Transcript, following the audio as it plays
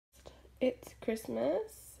It's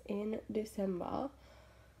Christmas in December.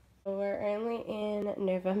 We're only in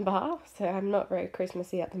November, so I'm not very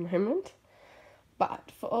Christmassy at the moment.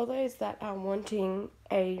 But for all those that are wanting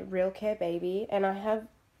a Realcare baby, and I have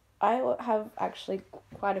actually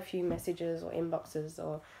quite a few messages or inboxes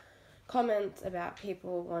or comments about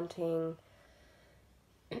people wanting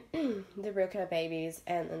the Realcare babies,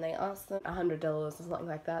 and then they ask them $100 or something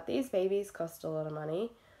like that. These babies cost a lot of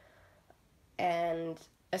money, and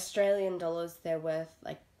Australian dollars, they're worth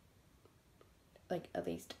like at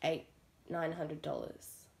least $900,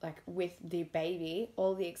 like with the baby,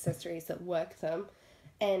 all the accessories that work them,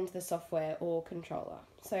 and the software or controller.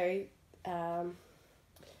 So about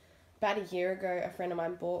a year ago, a friend of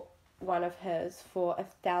mine bought one of hers for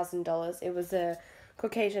 $1,000. It was a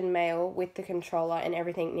Caucasian male with the controller and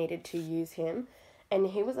everything needed to use him, and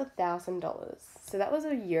he was $1,000. So that was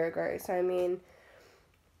a year ago. So I mean,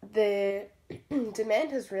 the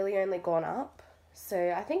demand has really only gone up.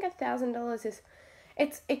 So I think $1,000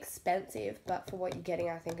 it's expensive, but for what you're getting,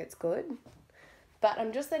 I think it's good. But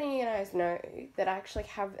I'm just letting you guys know that I actually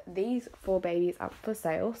have these 4 babies up for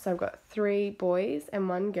sale. So I've got 3 boys and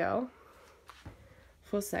 1 girl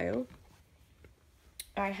for sale.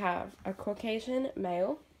 I have a Caucasian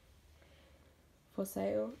male for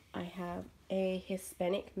sale. I have a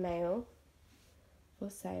Hispanic male for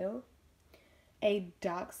sale. A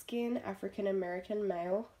dark-skinned African American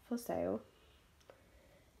male for sale.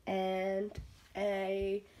 And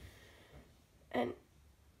a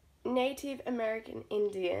Native American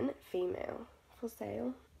Indian female for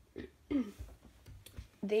sale.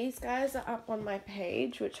 These guys are up on my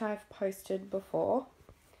page, which I've posted before.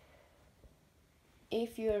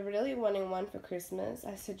 If you're really wanting one for Christmas,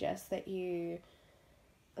 I suggest that you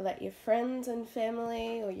let your friends and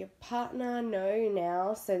family or your partner know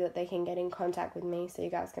now so that they can get in contact with me so you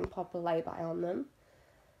guys can pop a lay-by on them.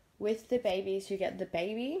 With the babies, you get the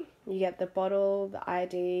baby, you get the bottle, the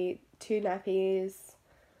ID, 2 nappies,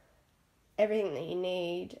 everything that you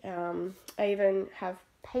need. I even have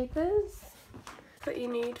papers that you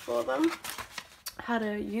need for them, how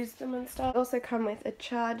to use them and stuff. They also come with a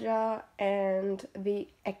charger and the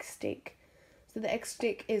X-Stick. So the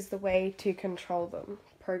X-Stick is the way to control them,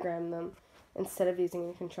 program them, instead of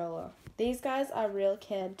using a controller. These guys are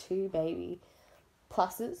Realcare 2 baby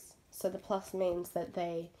pluses. So the plus means that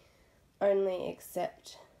they only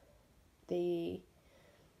accept the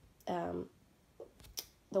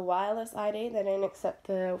wireless ID. They don't accept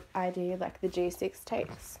the ID like the G6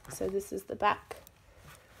 takes. So this is the back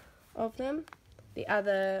of them. The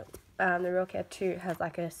other, the Realcare 2 has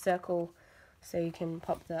like a circle, so you can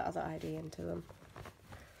pop the other ID into them.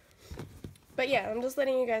 But yeah, I'm just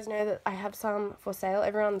letting you guys know that I have some for sale.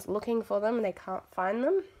 Everyone's looking for them and they can't find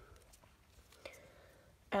them.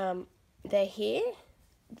 They're here.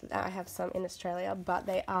 I have some in Australia, but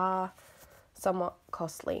they are somewhat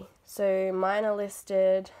costly. So mine are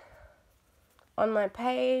listed on my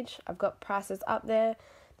page. I've got prices up there.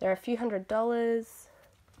 They're a few $100s,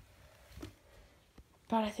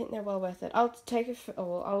 but I think they're well worth it. I'll take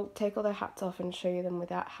all their hats off and show you them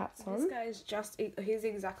without hats on. This guy is he's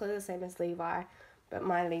exactly the same as Levi, but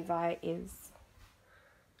my Levi is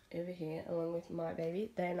over here along with my baby.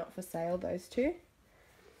 They're not for sale, those 2.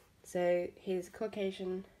 So here's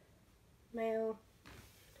Caucasian male,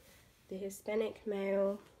 the Hispanic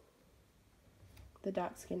male, the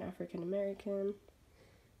dark-skinned African American,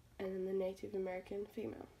 and then the Native American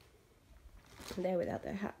female. They're without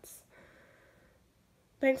their hats.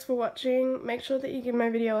 Thanks for watching. Make sure that you give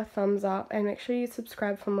my video a thumbs up and make sure you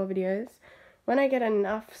subscribe for more videos. When I get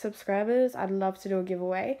enough subscribers, I'd love to do a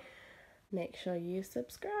giveaway. Make sure you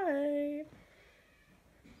subscribe.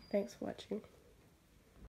 Thanks for watching.